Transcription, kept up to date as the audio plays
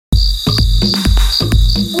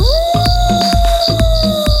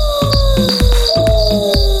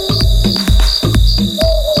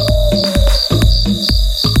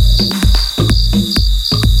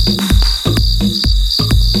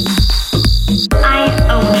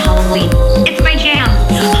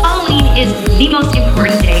the most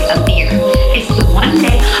important day of the year. It's the one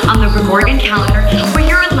day on the Gregorian calendar where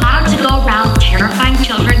you're allowed to go around terrifying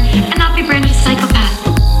children and not be branded a psychopath.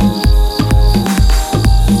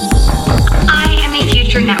 I am a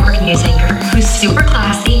future network news anchor who's super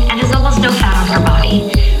classy and has almost no fat on her body.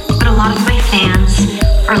 But a lot of my fans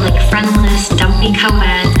are like friendless, dumpy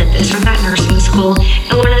co-eds at this or that nursing school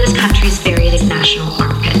in one of this country's various national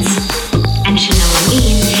armpits. And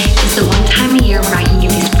HALLOWEENie is the one time a year where I can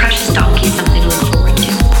give these precious donkeys something to look forward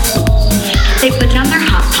to. They put down their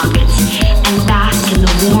hot pockets and bask in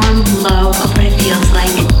the warm glow of what it feels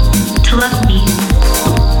like to love me.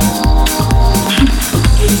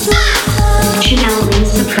 HALLOWEENie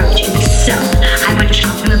is approaching, so I went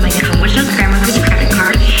shopping with my comatose grandmother's credit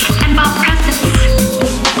card and bought presents.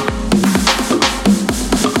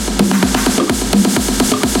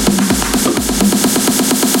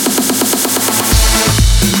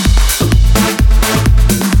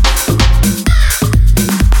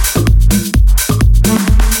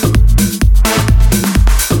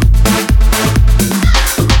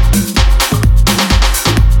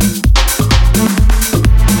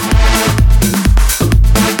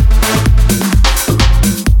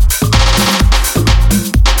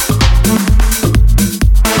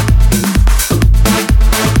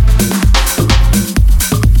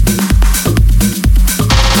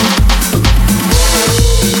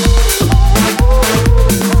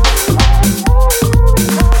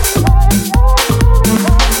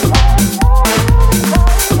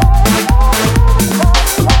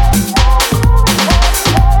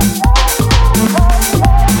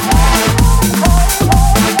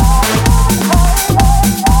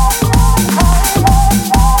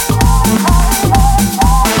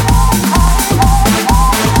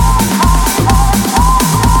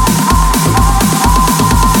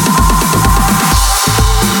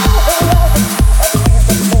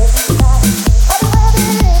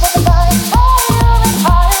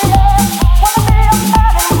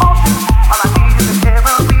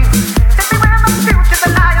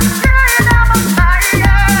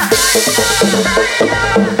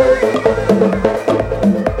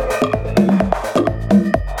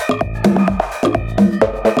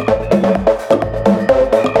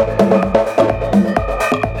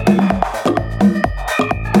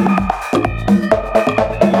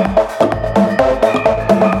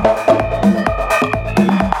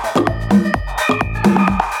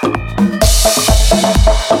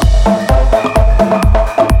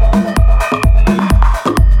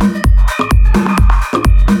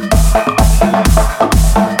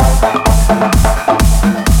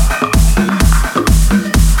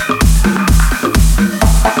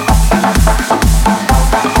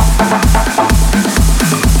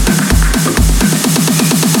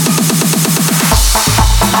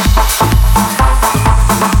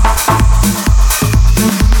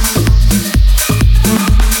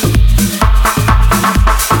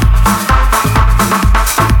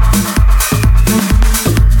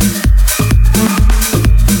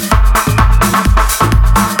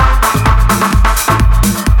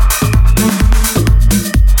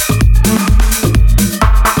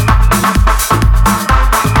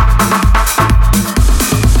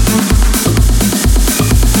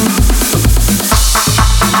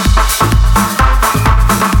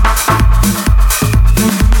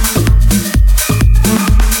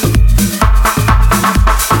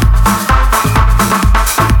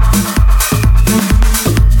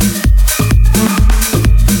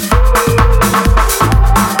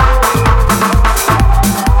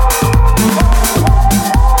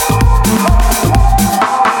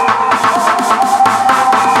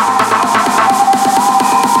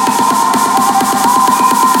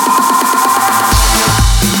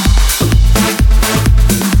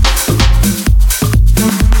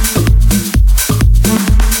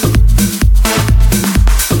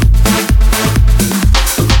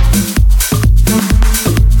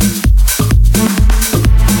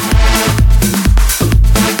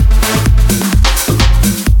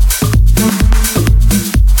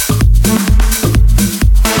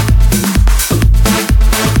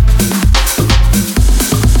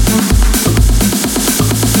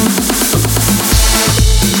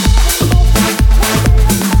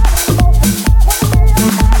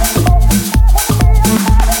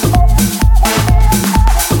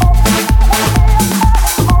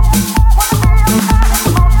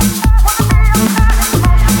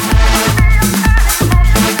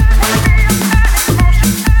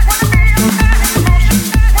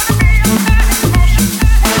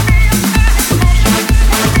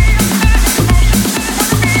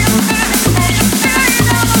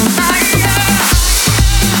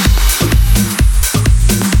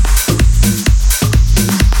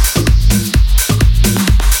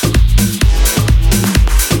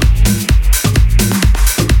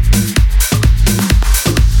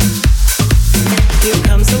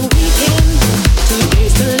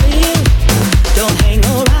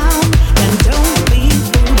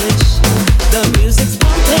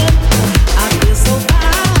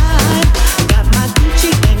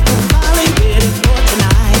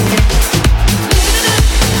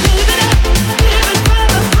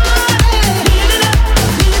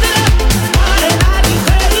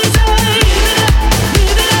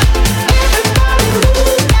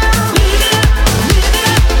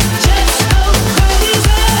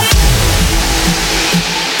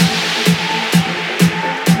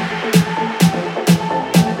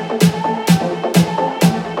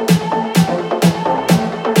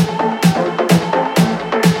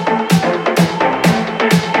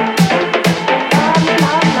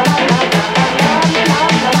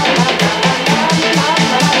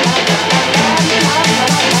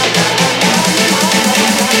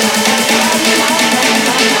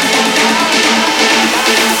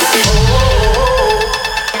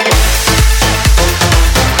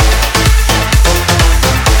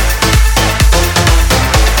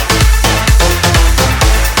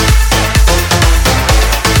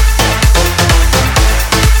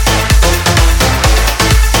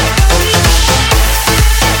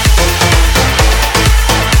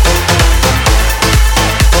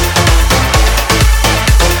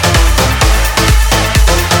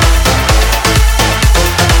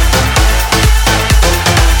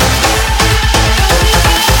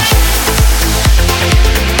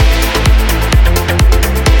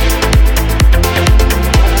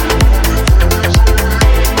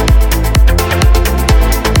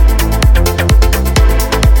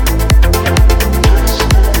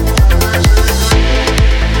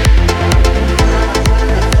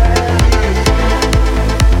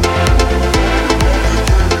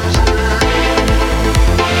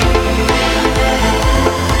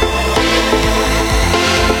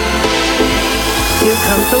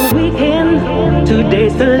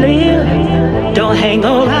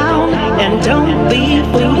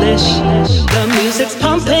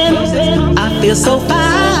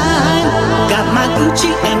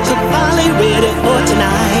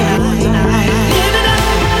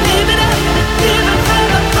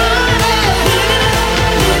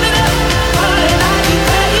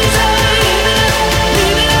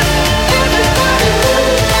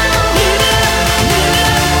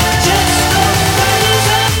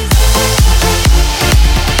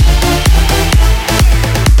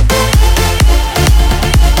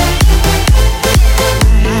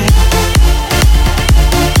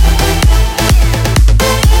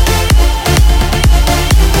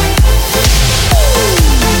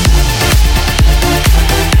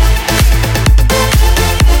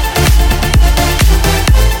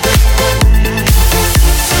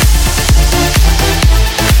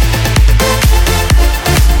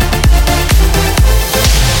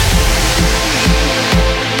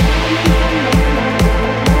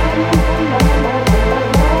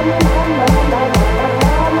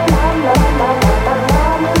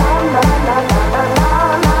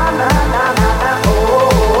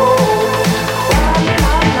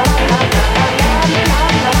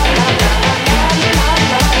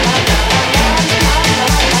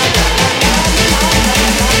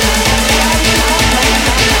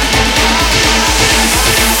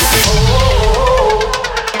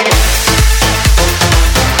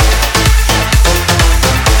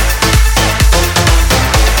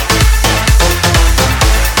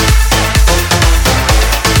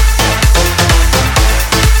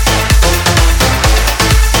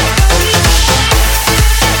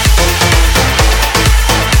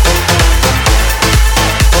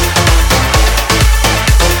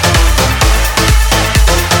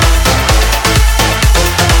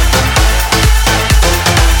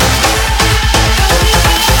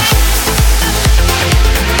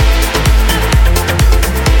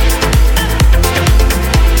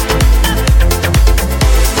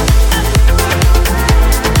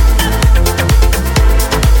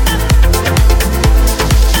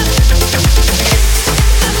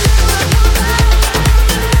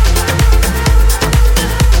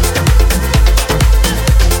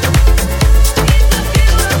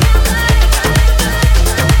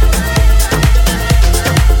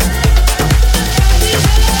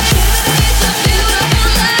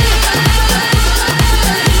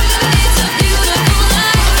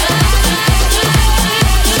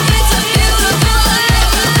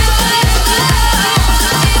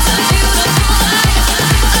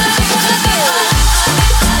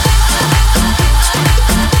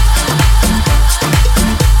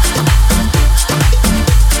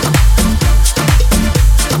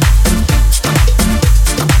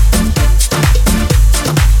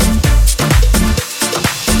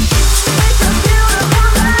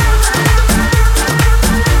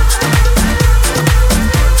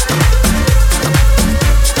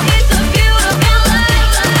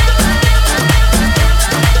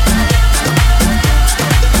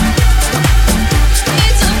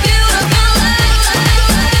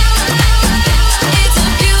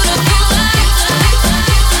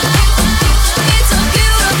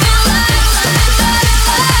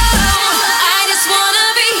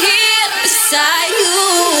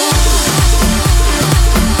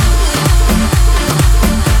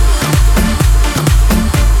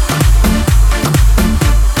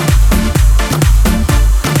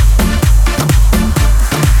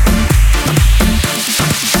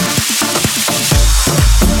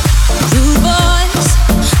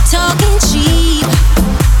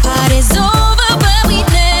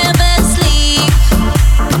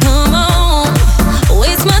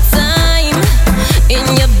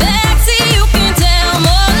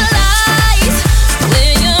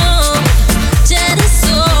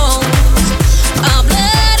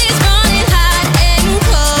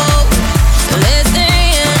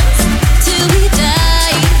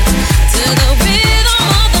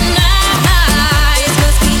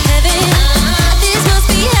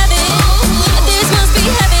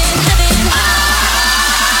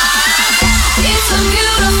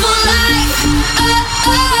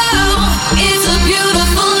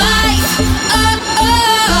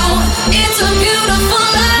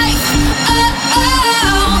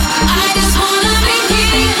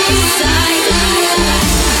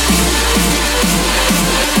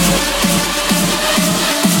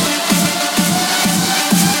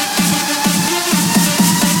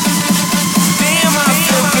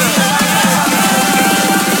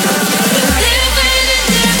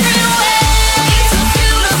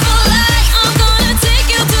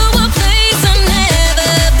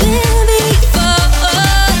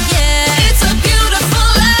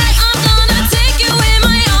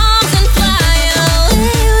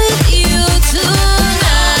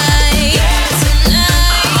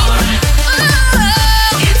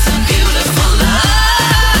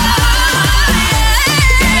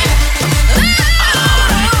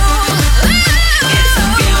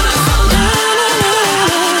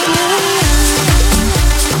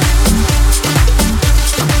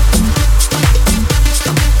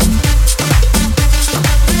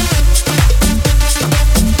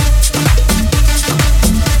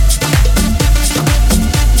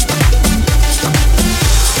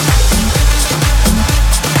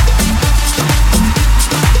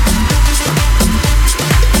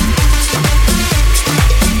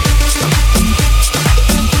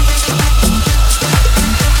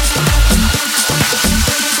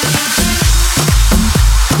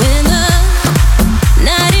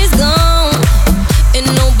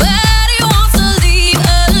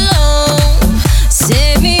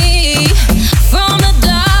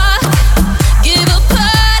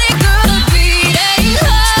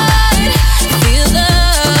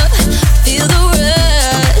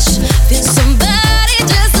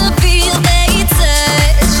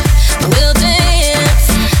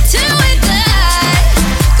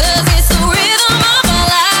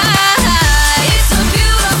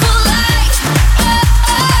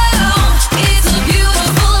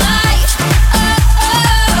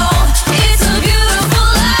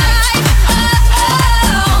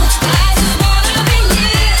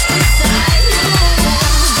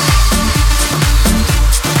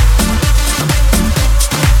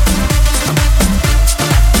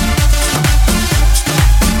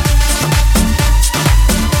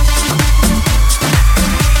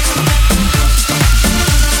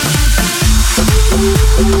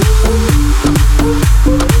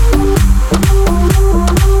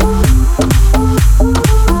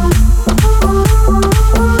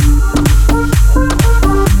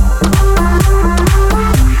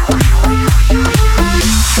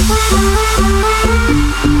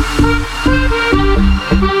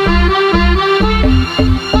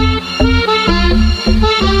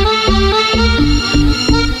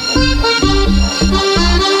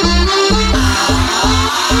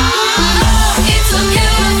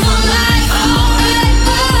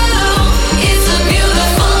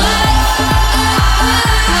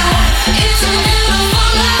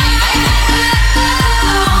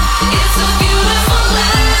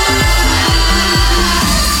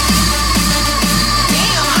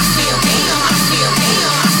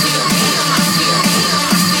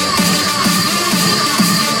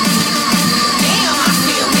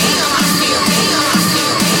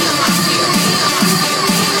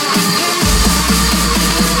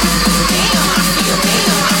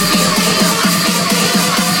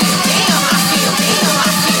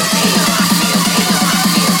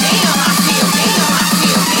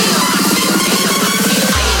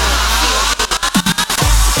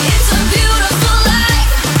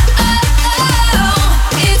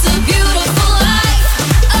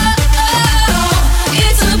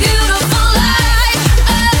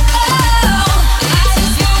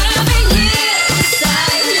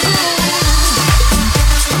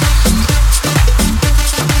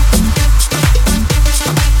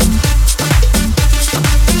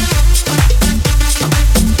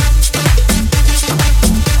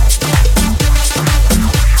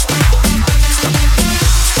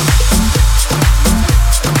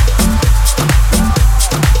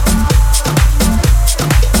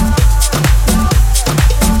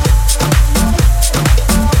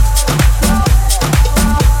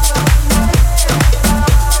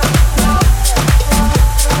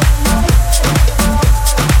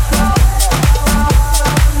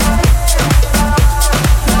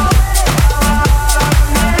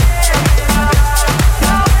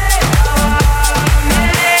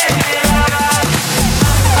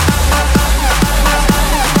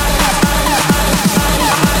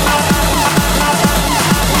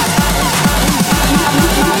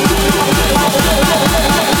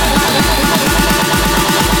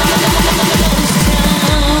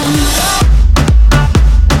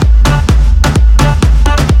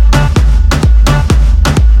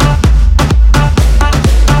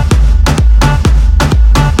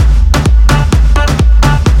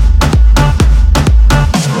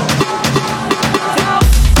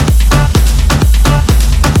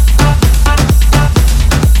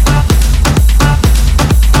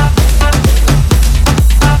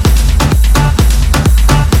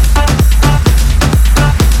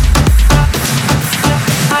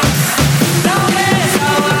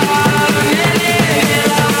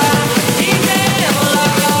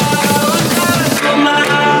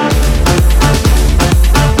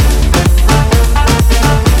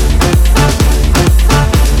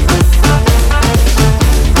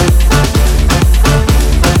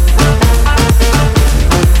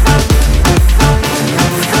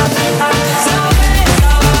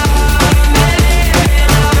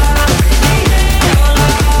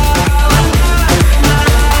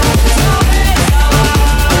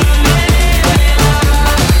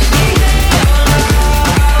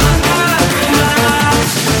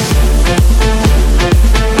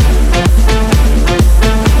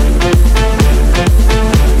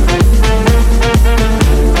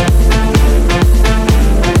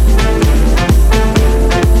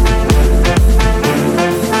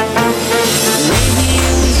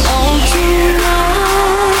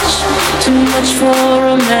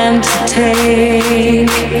 time to take.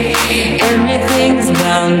 Everything's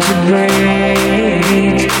bound to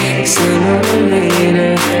break. Sooner or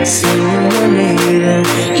later, sooner or later.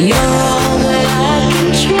 You're all that I can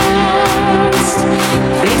trust.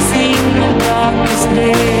 Facing the darkest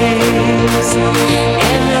days.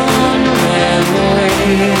 Everyone ran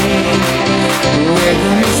away. We're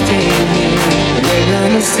gonna stay here. We're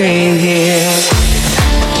gonna stay here.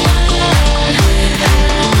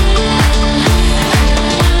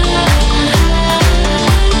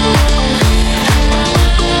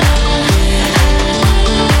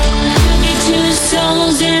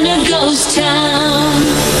 In a ghost town.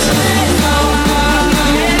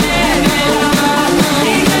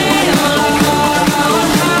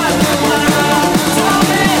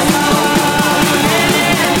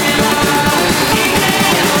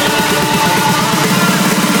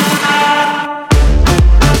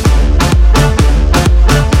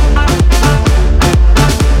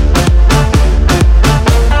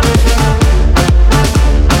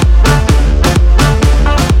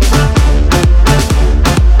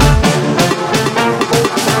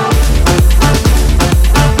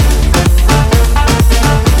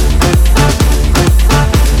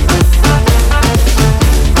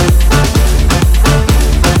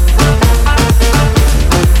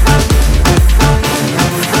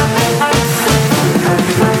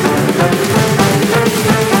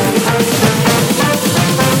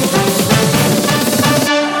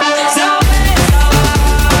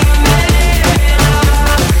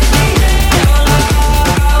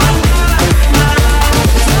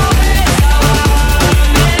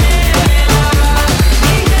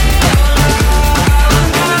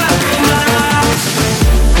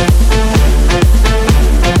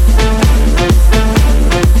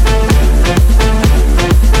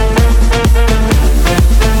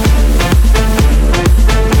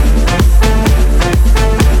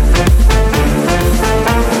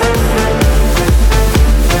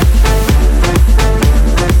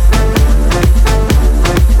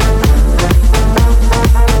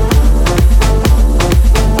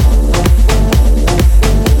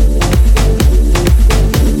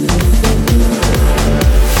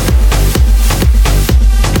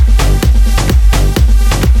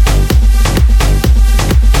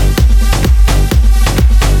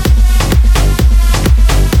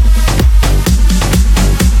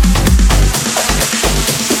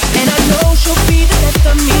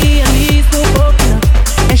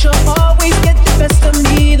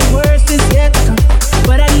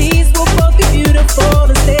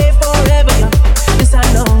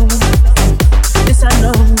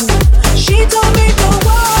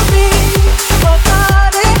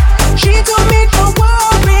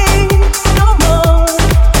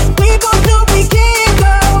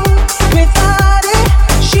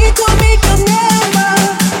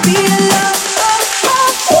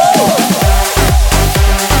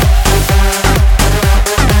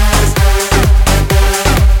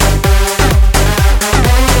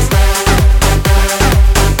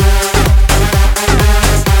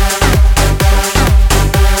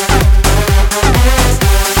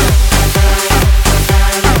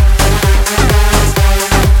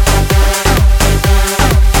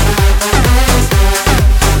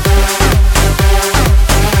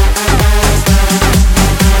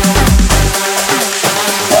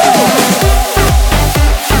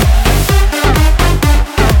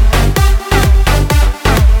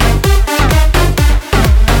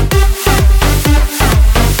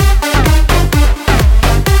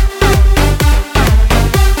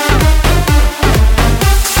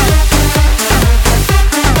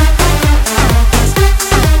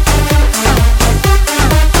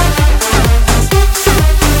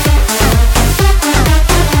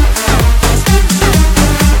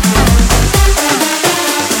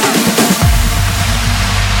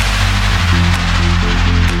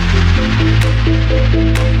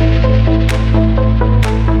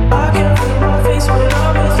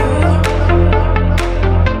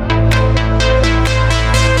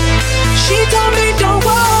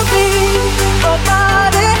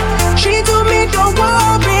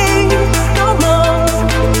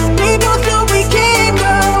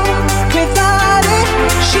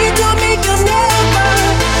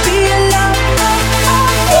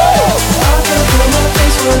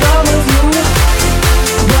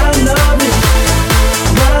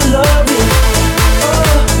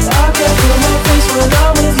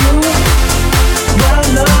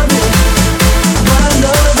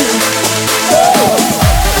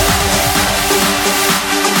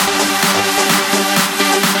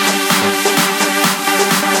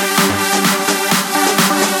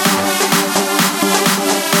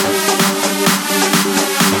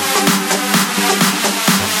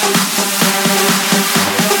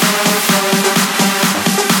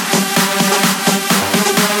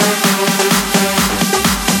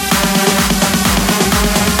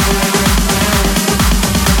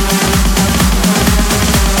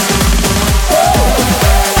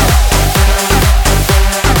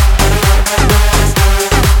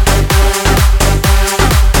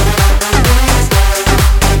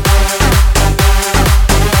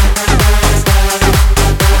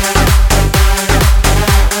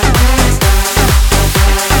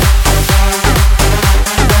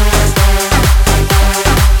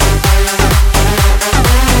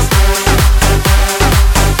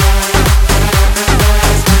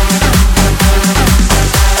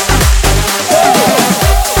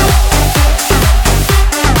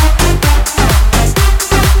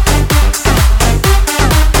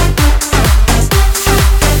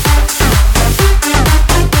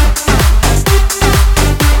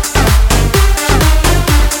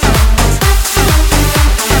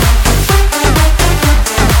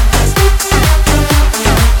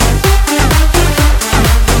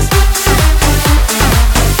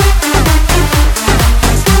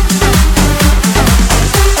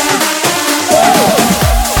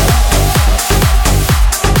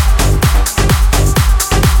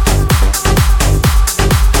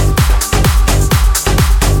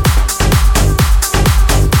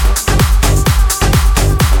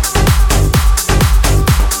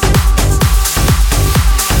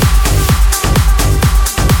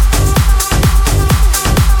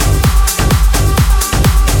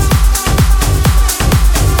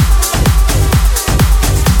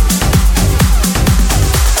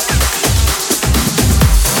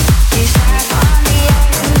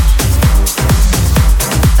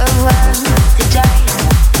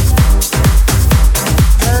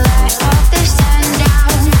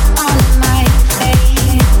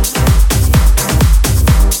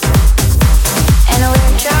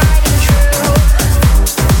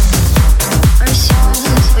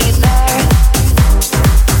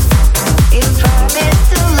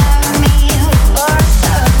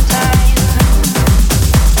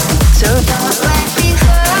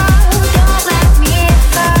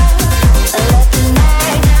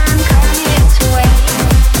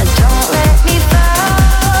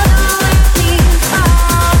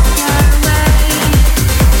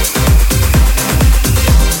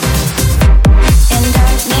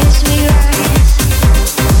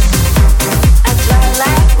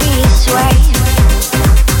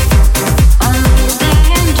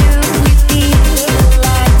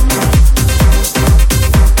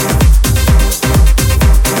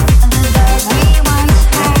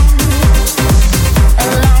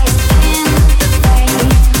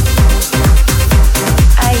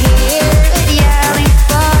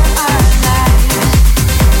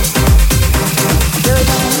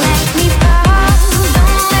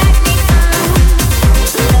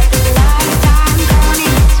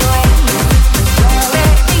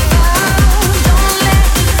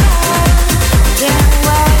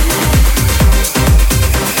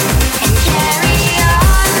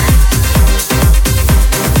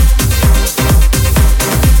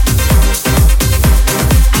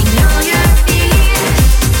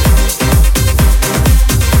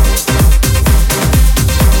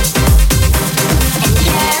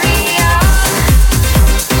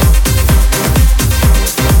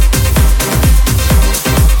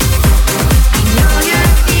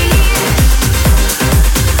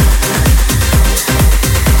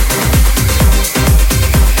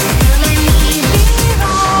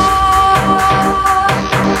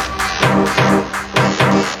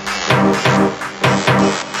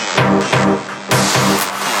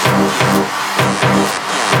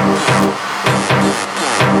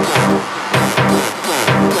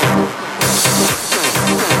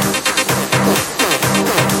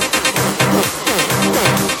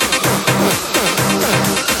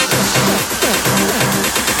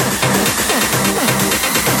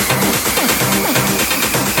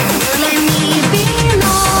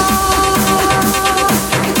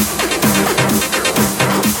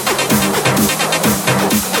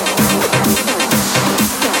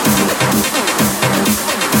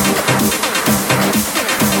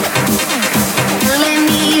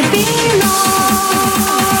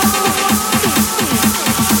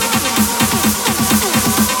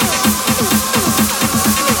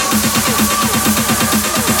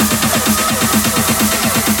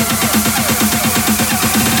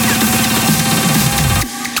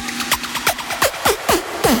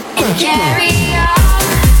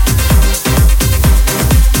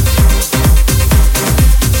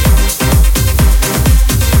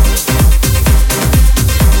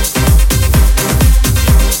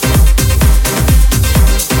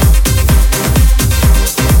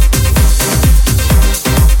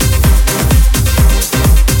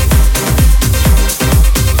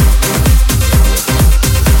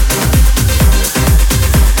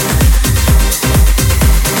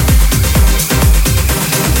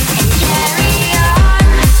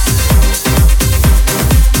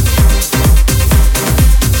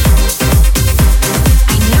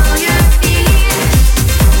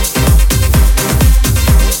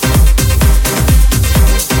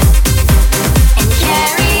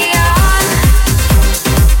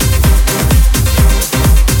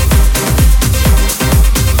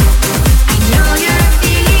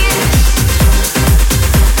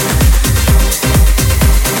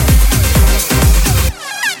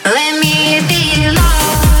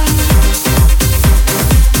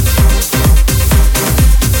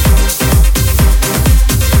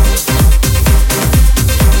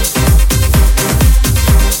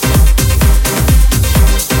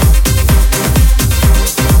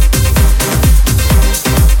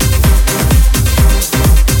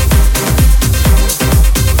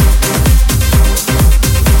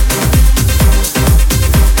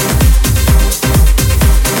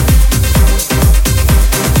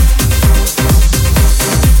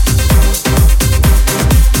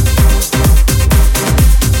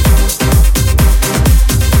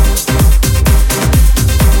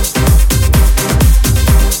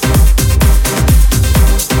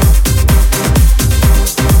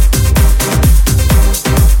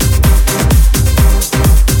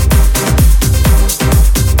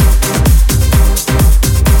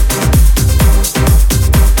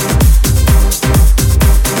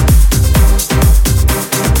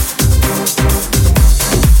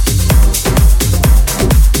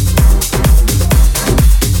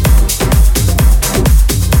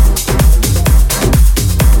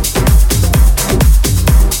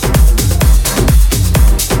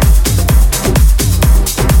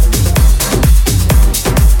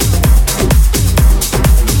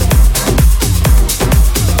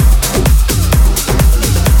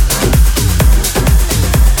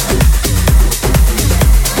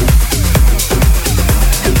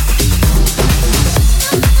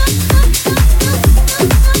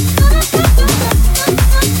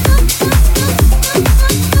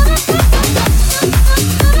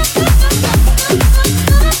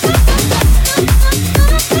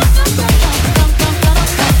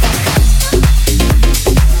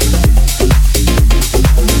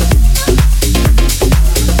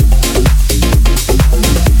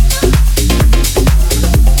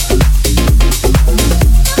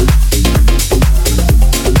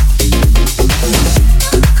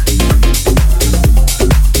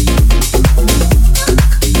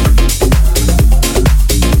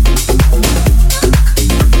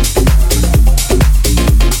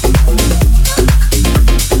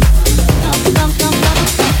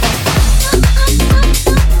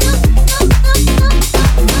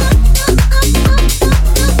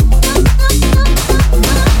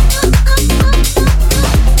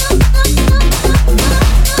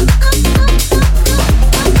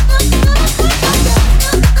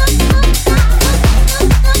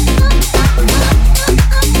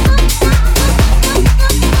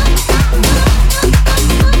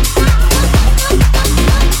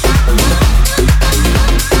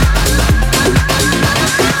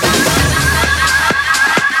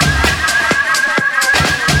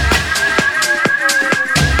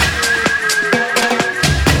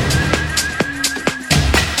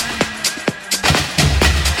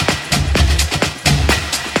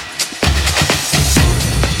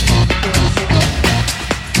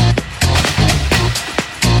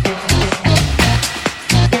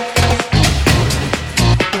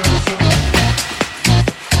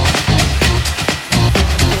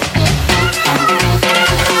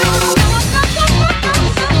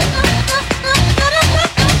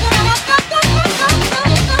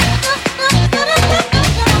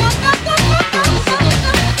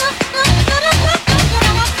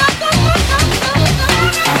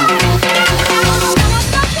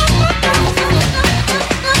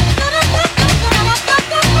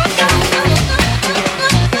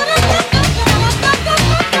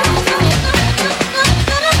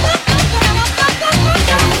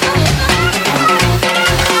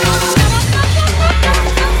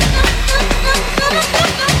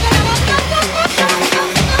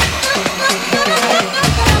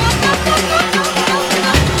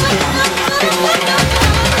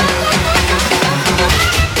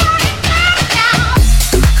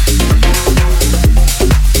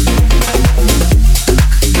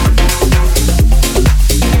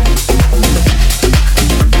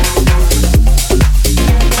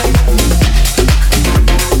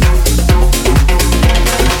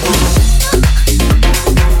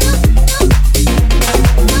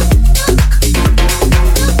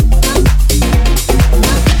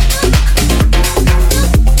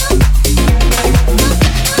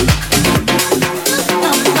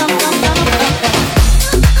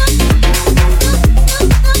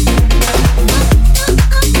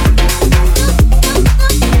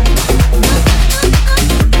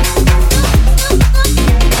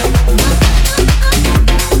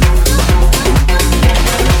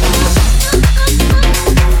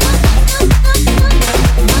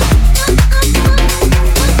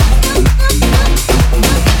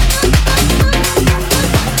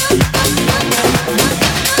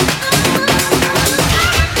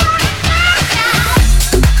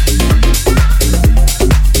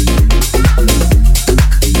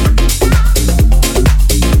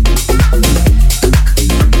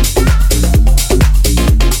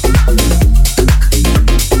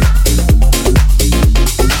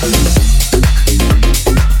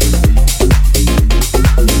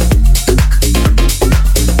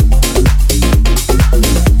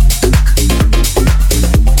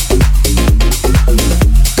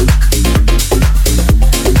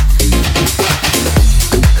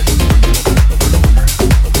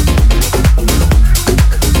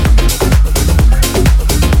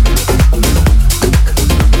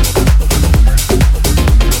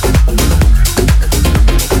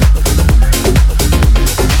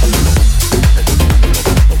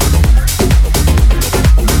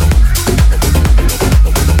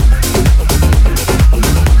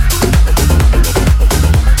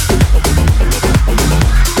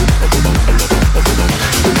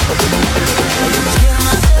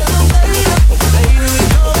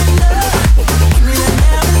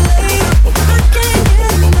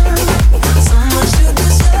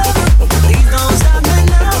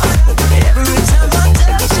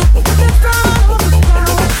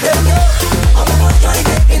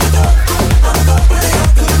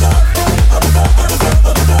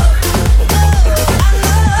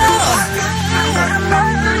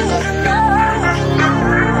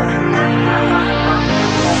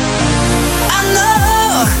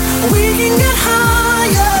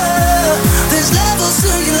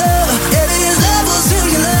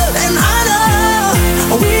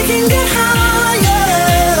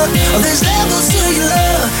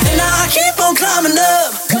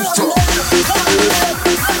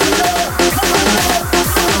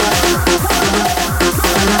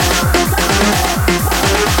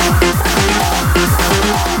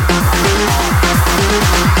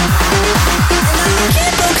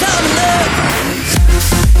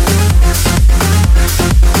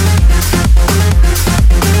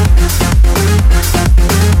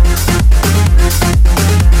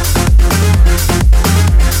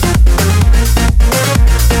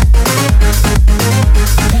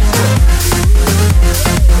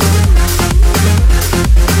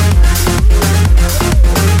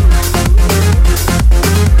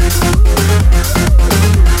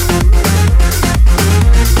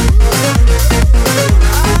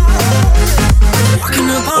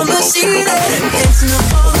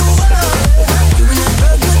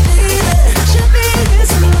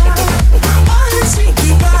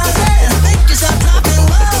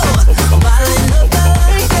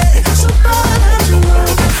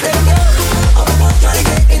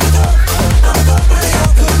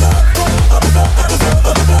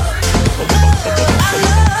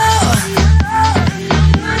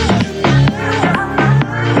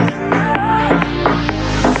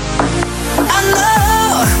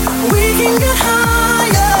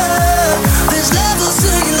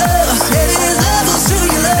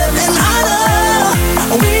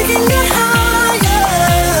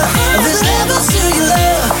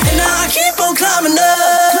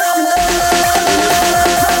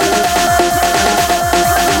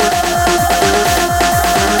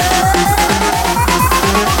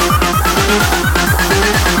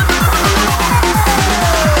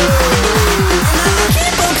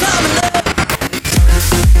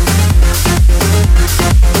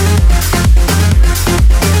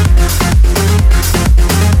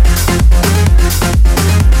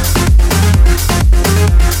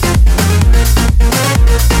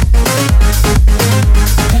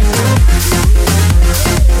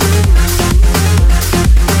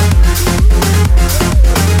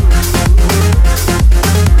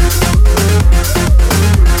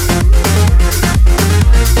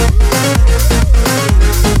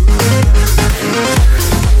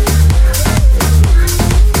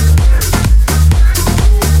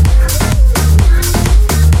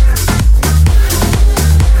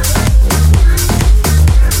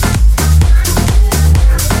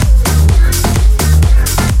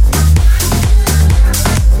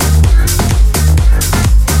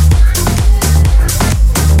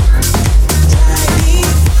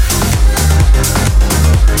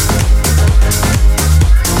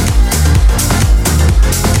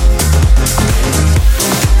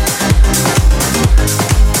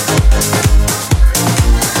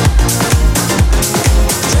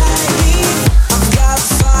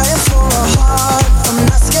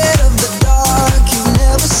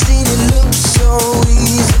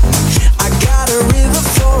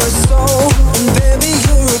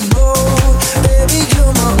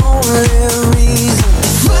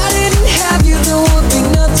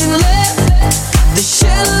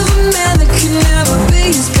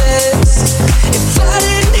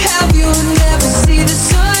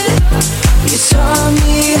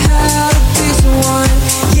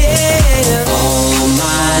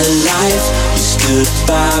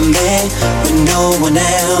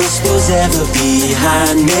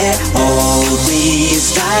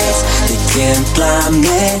 can't blind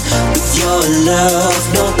me. With your love,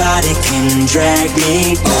 nobody can drag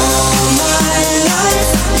me. All my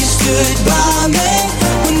life, you stood by me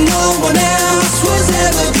when no one else was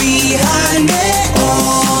ever behind me.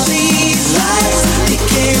 All these lights, they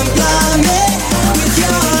can't blind me. With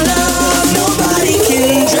your love, nobody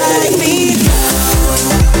can drag me down.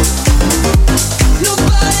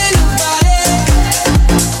 Nobody, nobody,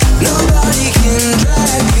 nobody can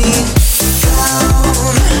drag me down.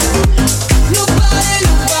 Nobody,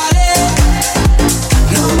 nobody,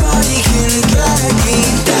 nobody can drag me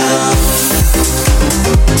down.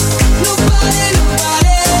 Nobody,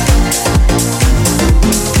 nobody,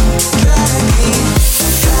 drag me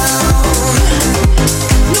down.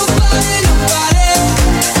 Nobody, nobody.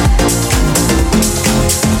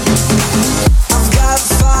 I've got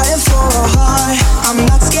fire for a heart. I'm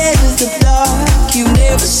not scared of the dark. You've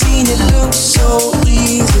never seen it look so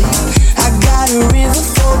easy. I got a river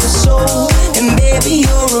for a soul, and baby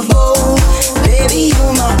you're a boat. Baby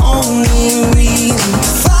you're my only reason.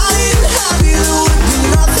 If I didn't have you, there would be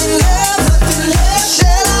nothing left, nothing left.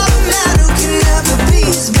 Shell out a man who can never be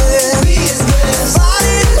his best. If I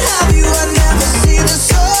didn't have you, I'd never see the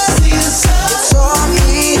sun. You taught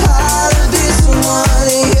me how to be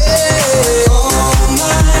someone, yeah. All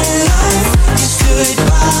my life, you stood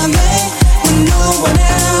by me when no one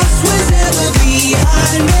else was ever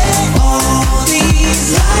behind me. All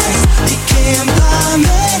these lights, they can't blind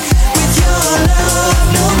me. With your love,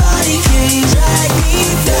 nobody can drag me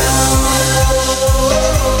down.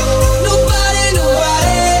 Nobody,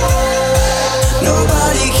 nobody,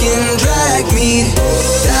 nobody can drag me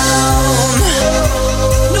down.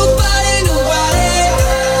 Nobody, nobody,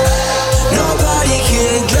 nobody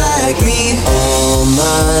can drag me. All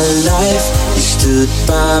my life, you stood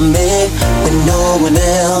by me when no one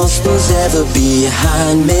else was ever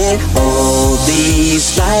behind me. All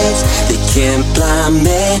these lights, they can't blind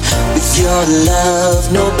me. With your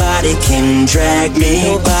love, nobody can drag me.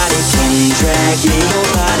 Nobody can drag me.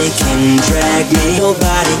 Nobody can drag me.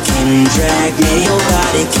 Nobody can drag me.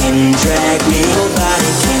 Nobody can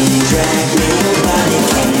drag me. Nobody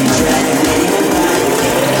can drag me.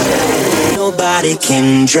 Nobody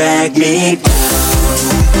can drag me. Nobody can drag me down.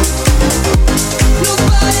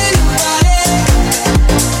 Nobody, nobody,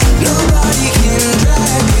 nobody can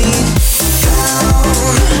drag me down.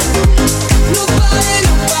 Nobody,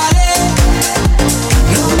 nobody,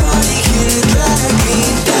 nobody can drag me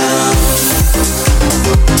down.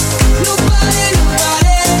 Nobody,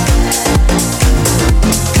 nobody,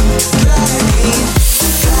 drag me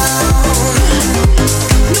down.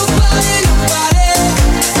 Nobody, nobody.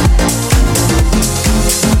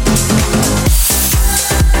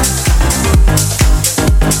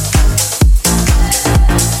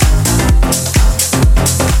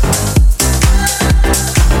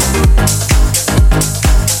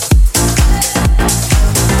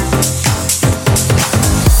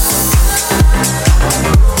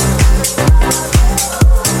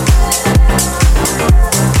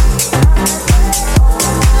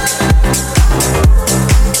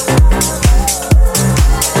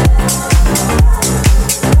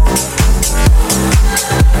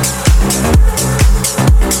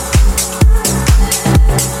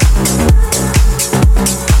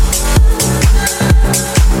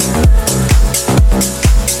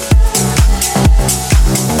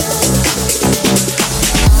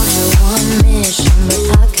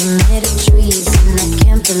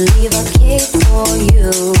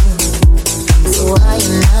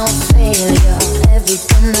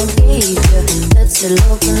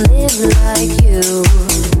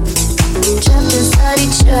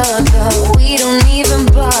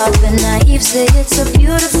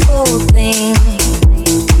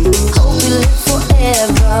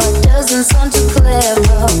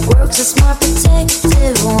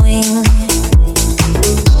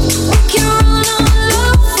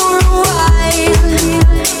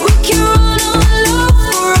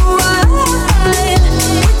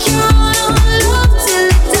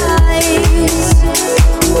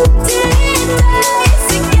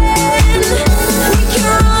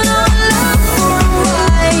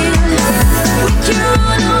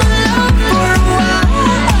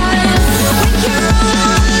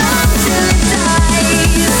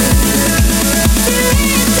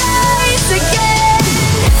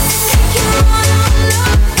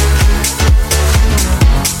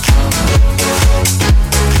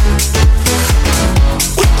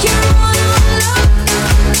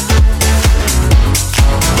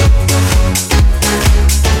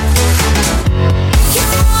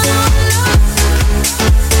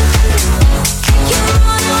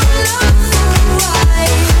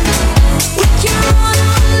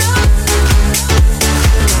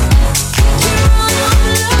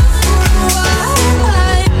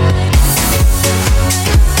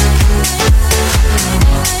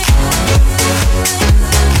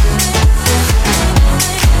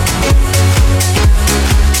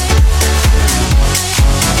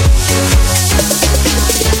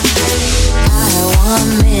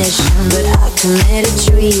 committed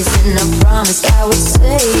trees, and I promised I would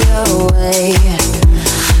stay away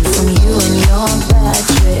from you and your bad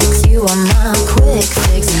tricks. You are my quick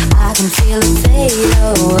fix, I can feel it fade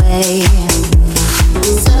away.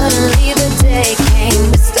 Suddenly the day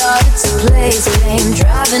came, we started to place blame,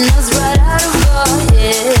 driving us right out of our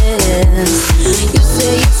heads. You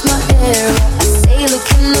say it's my error, I say look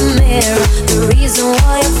in the mirror, the reason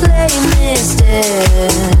why your flame is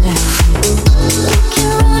dead. We can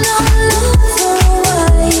run our love for a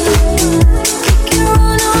while. We can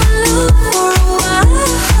run our love for a while.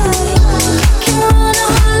 We can run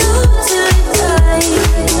our love till it dies,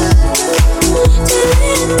 till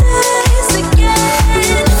it dies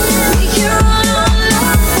again. We can run our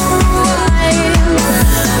love for a while.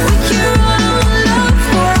 We can run our love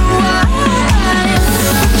for a while.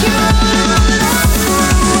 We can run our love for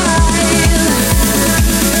a while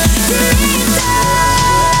till it dies. We can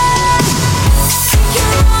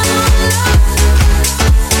run our love.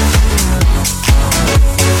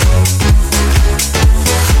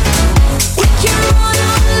 We can run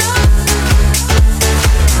our love.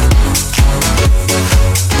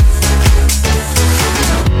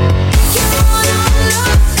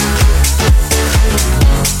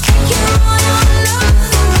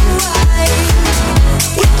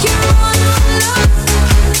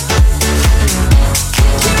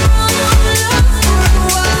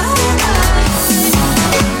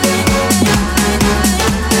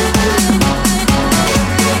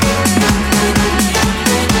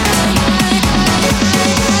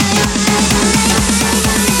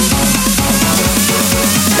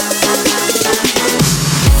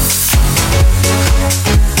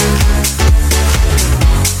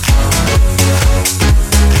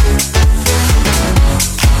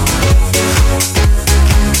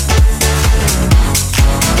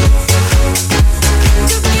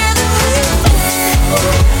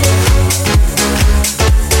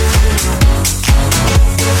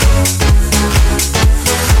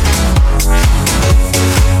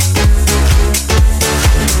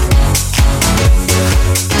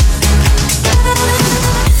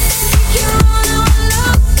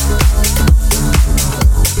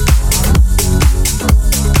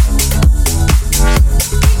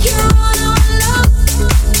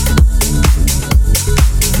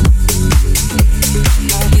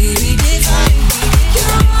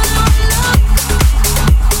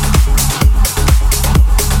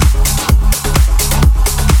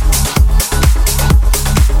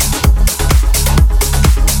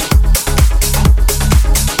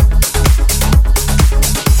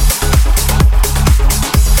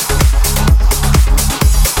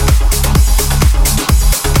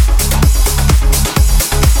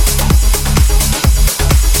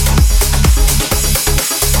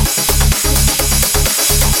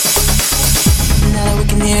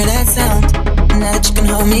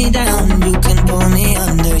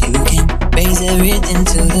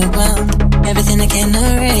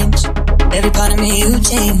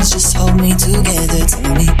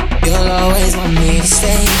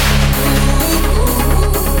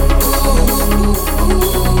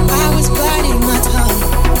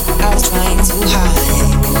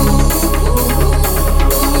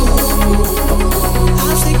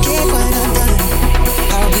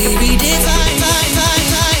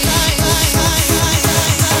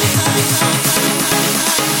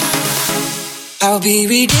 I'll be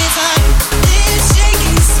redefined. This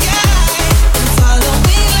shaking sky and follow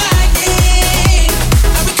me lightning.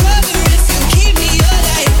 I'll recover if you keep me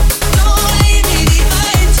alive. Don't leave me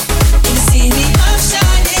behind. You see me, I'm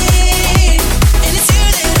shining, and it's you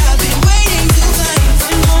that I've been waiting to find.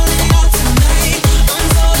 I'm holding out tonight, I'm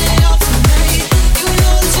holding out tonight. You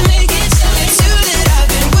know that you make it shine. It's you that I've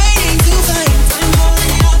been waiting to find. I'm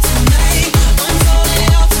holding out tonight, I'm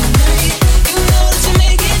holding out tonight. You know that you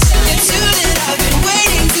make it shine. It's you that I've been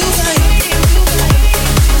waiting to find.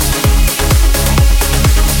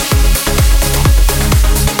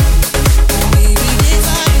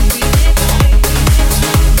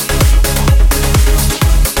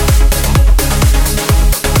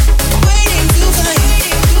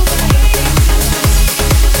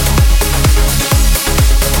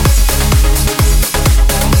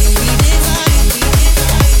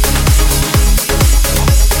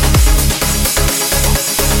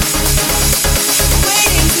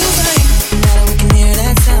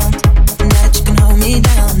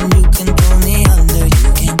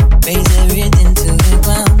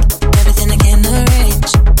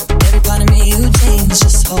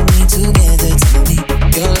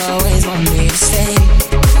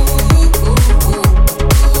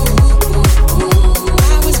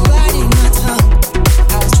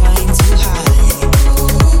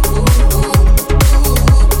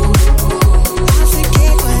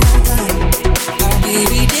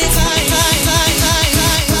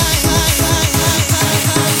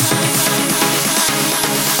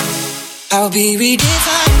 I'll be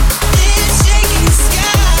redefined. This shaking the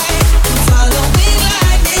sky, following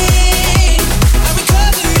lightning. I'll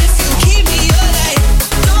recover if you keep me alive.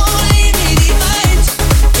 Don't leave me behind.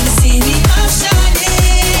 When you see me, I'm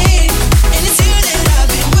shining, and it's you that I've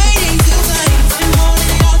been waiting to find. I'm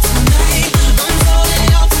holding out tonight. I'm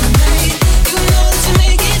holding out tonight. You know that you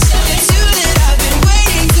make it shine. It's you that I've been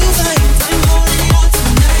waiting to find. I'm holding out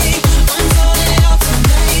tonight. I'm holding out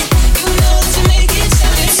tonight. You know that you make it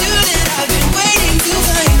shine. It's you that I've been waiting to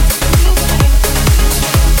find.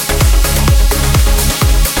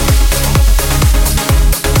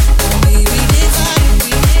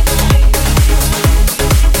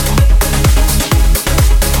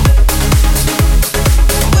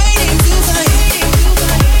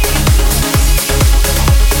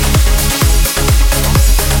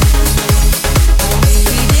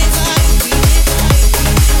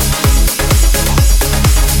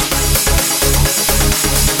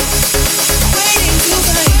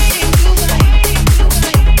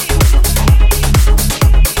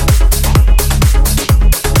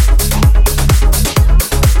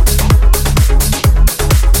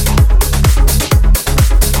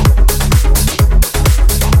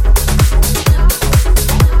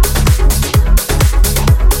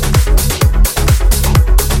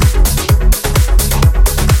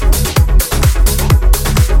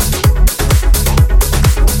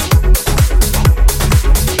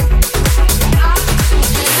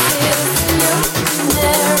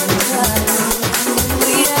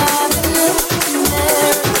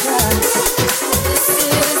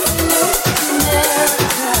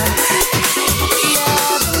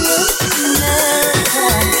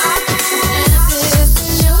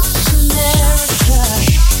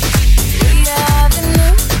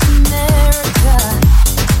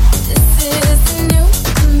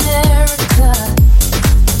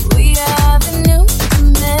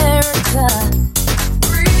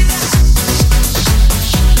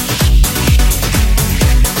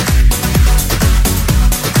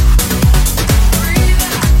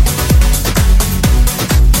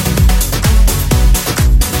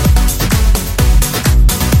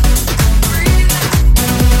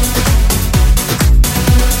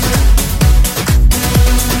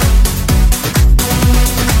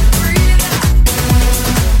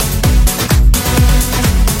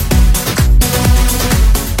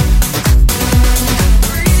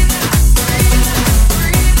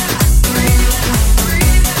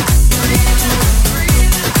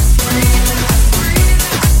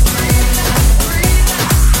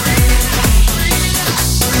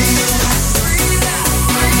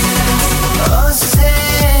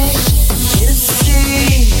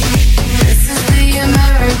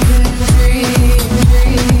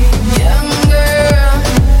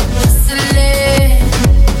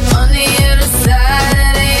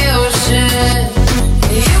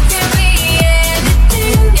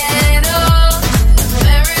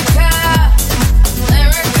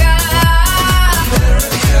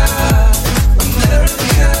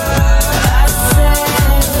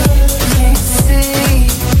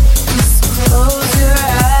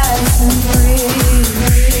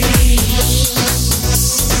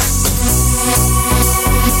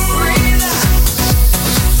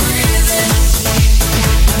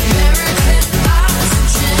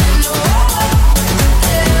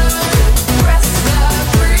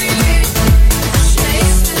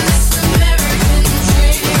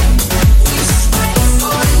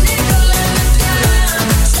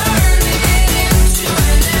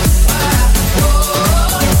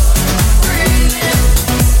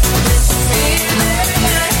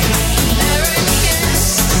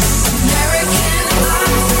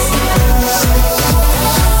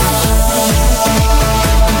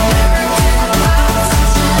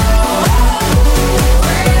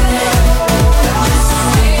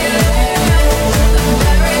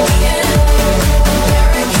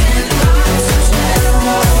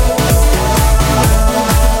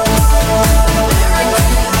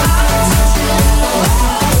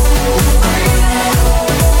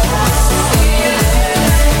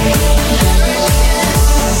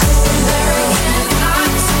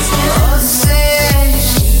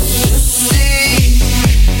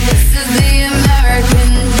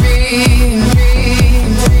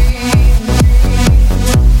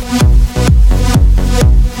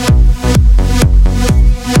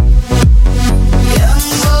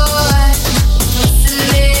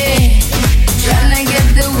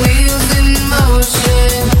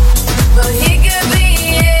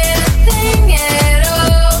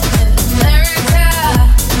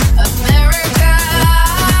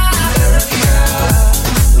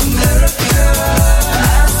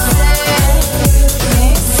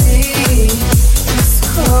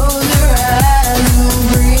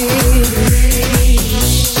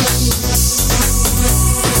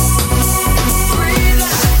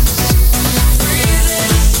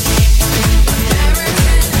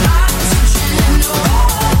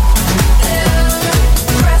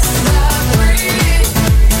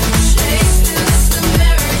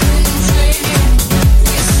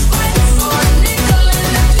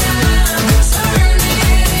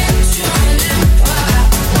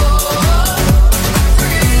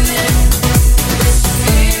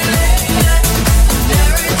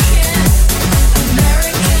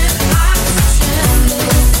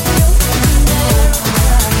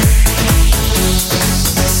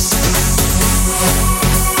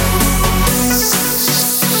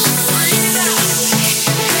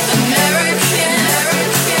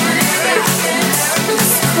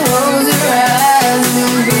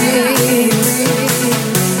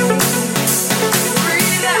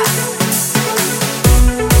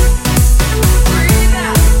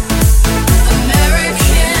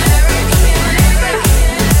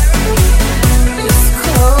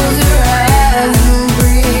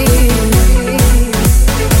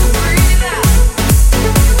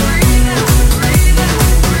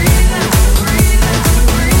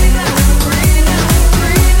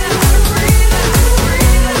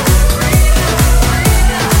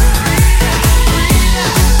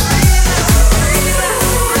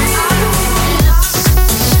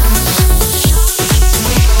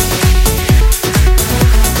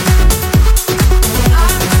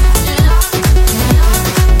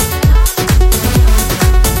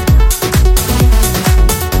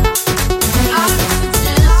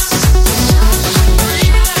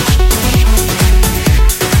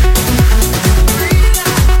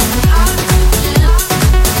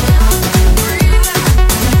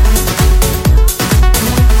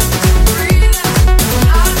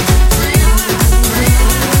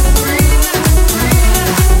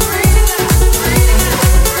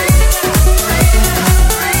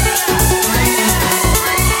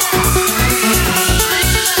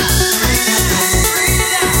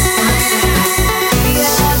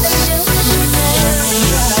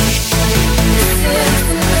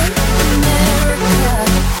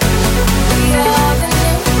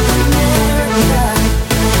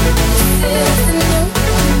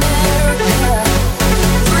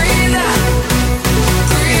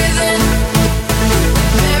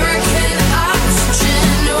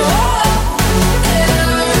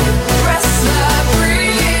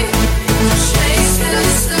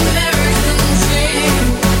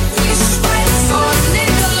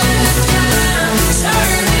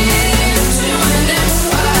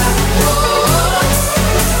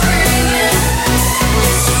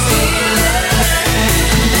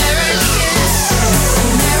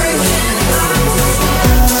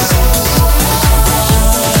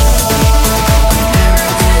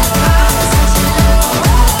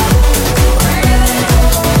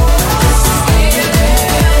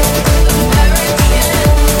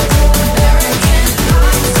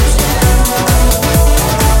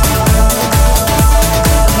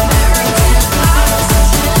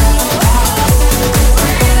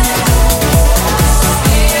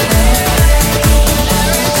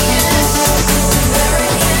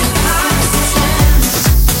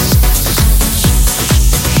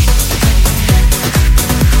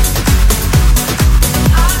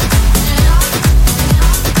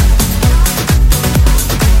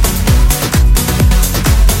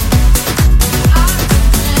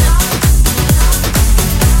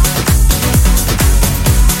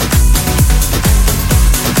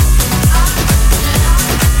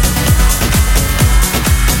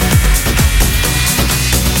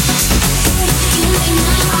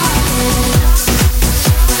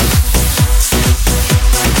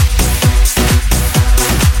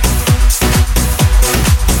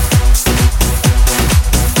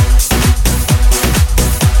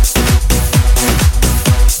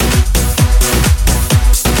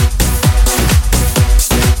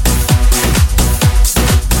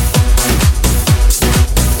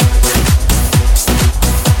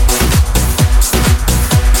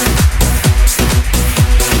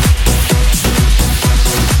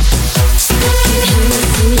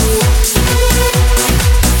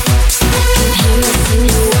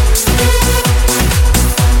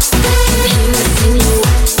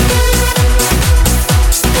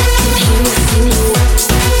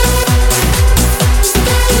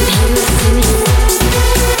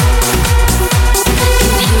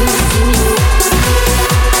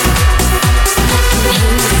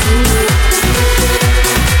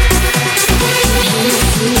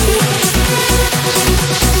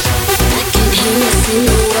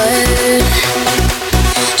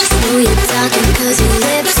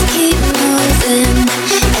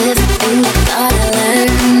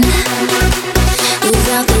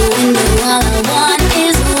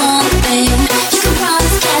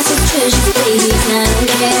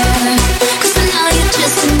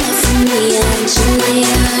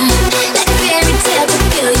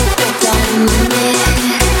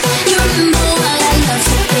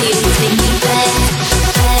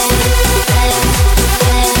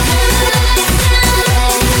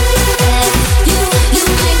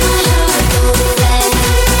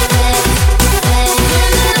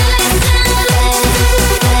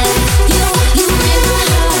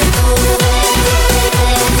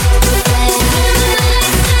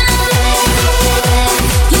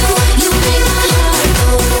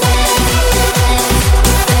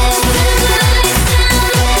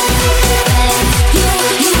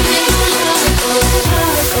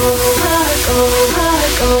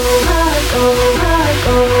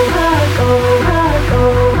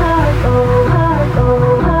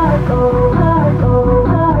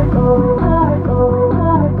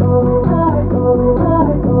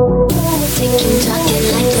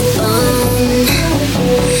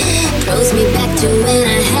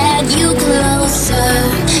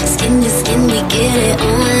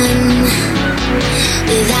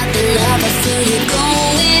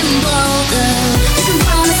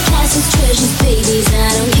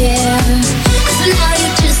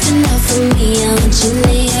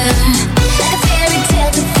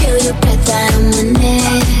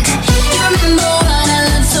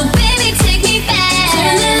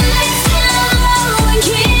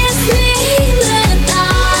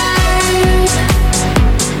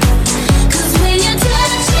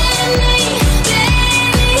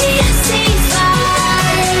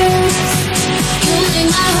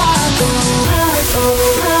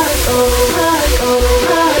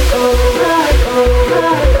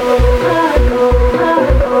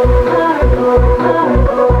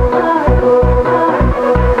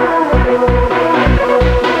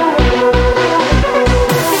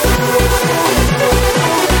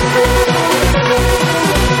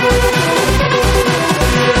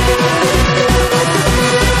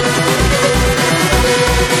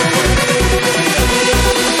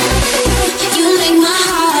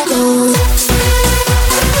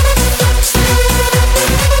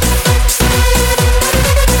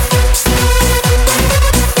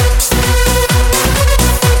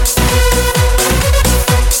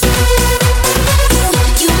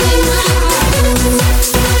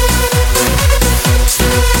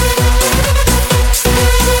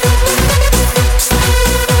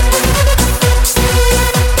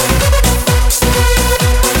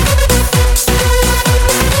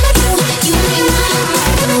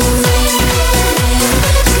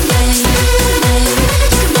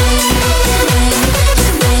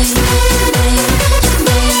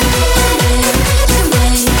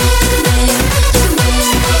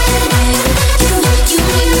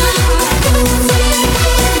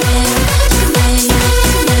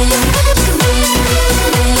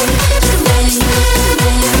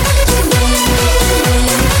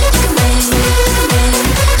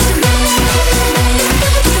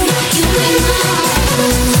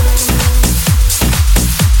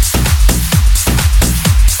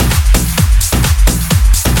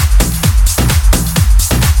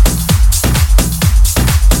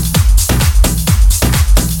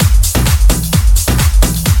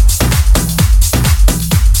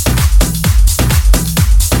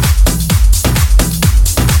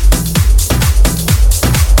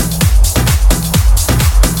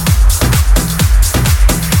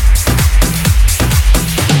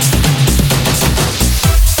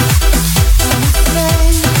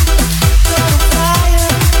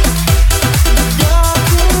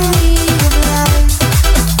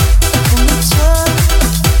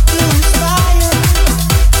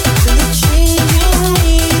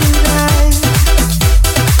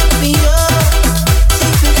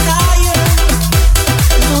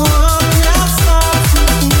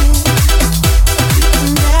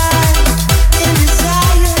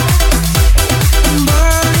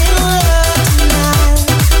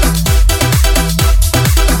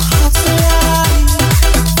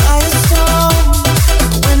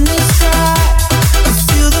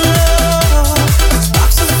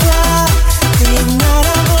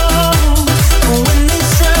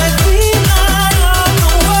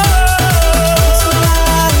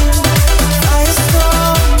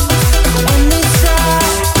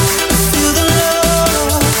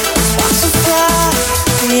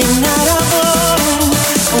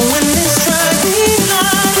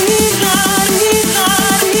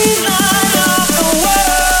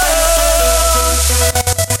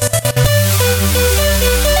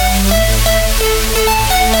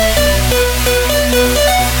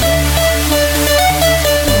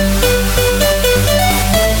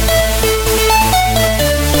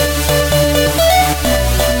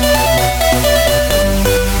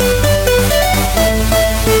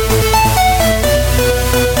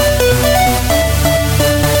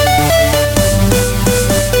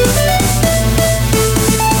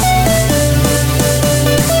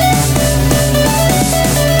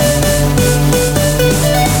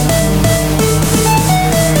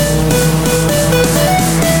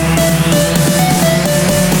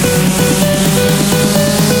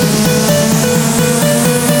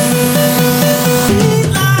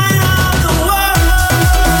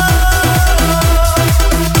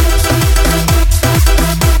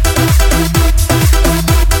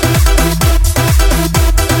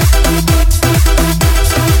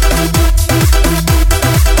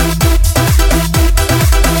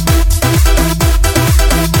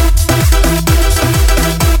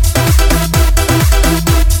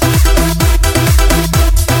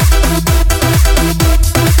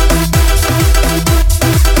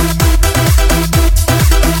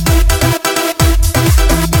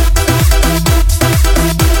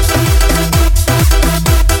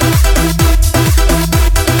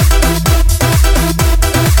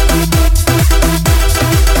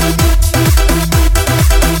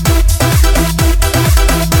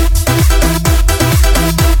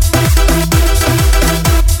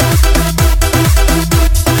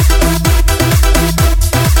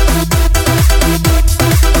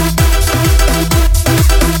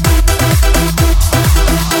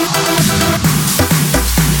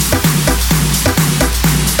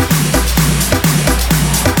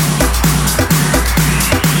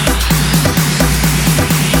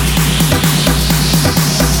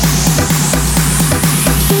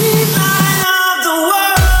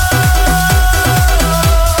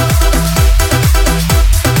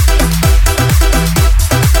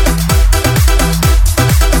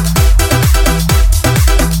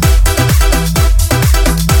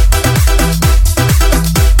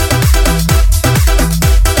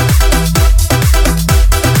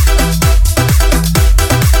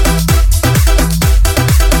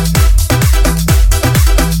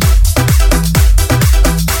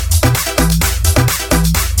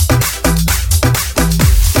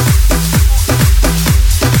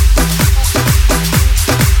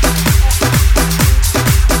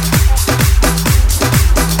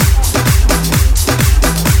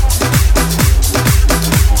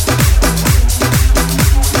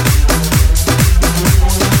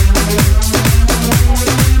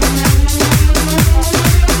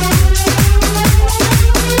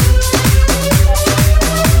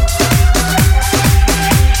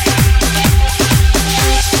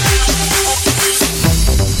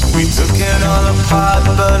 apart,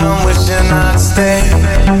 but I'm wishing I'd stay.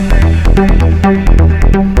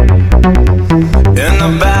 In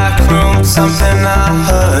the back room, something I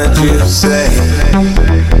heard you say.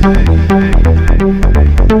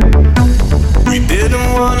 We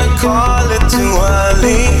didn't wanna call it too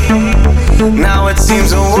early. Now it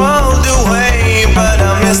seems a world away, but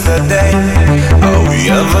I miss the day. Are we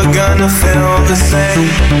ever gonna feel the same?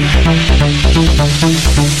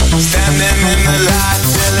 Standing in the light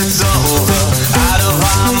till it's over, out of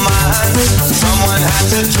our minds. Someone had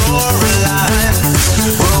to draw a line.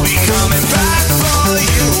 We'll be coming back for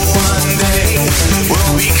you one day.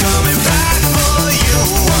 We'll be coming back for you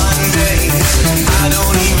one day. I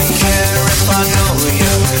don't even care if I know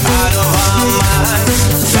you out of our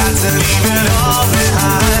minds. Got to leave it all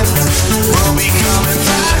behind. We'll be coming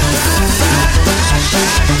back, back, back,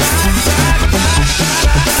 back, back, back, back, back.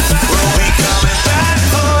 We'll be coming back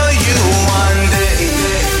for you one day.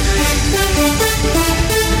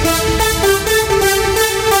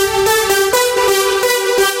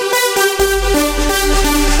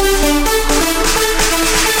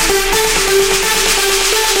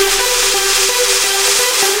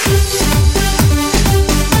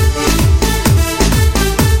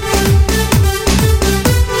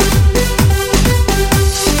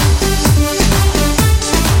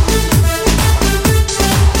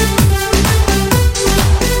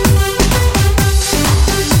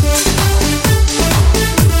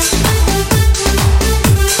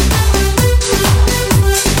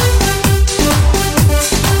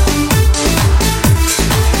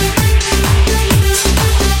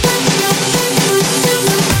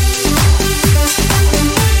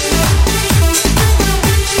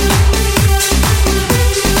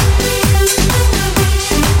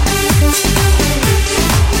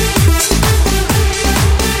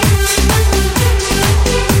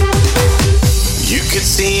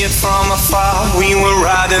 From afar, we were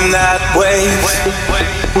riding that wave.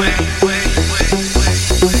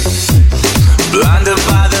 Blinded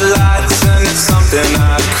by the lights, and it's something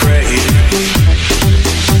I crave.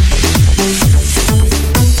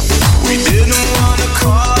 We didn't wanna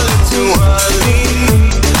call it too early.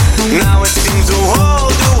 Now it seems a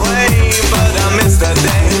world away, but I miss that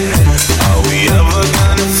day. Are we ever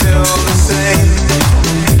gonna feel the same?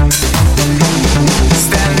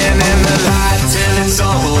 Standing in the light till it's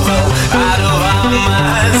over, out of our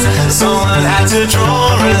minds. Someone had to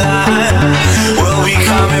draw a line. We'll be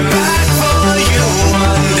coming back for you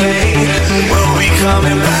one day. We'll be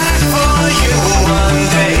coming back for you one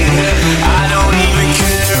day. I don't even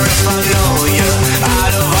care if I know you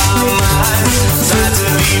out of our minds. Time to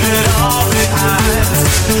leave it all behind.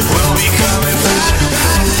 We'll be coming back,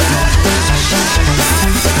 back, back, back, back,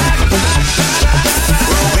 back, back, back.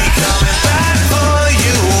 We'll be coming back for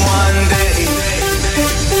you one day.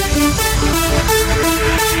 We'll be right back.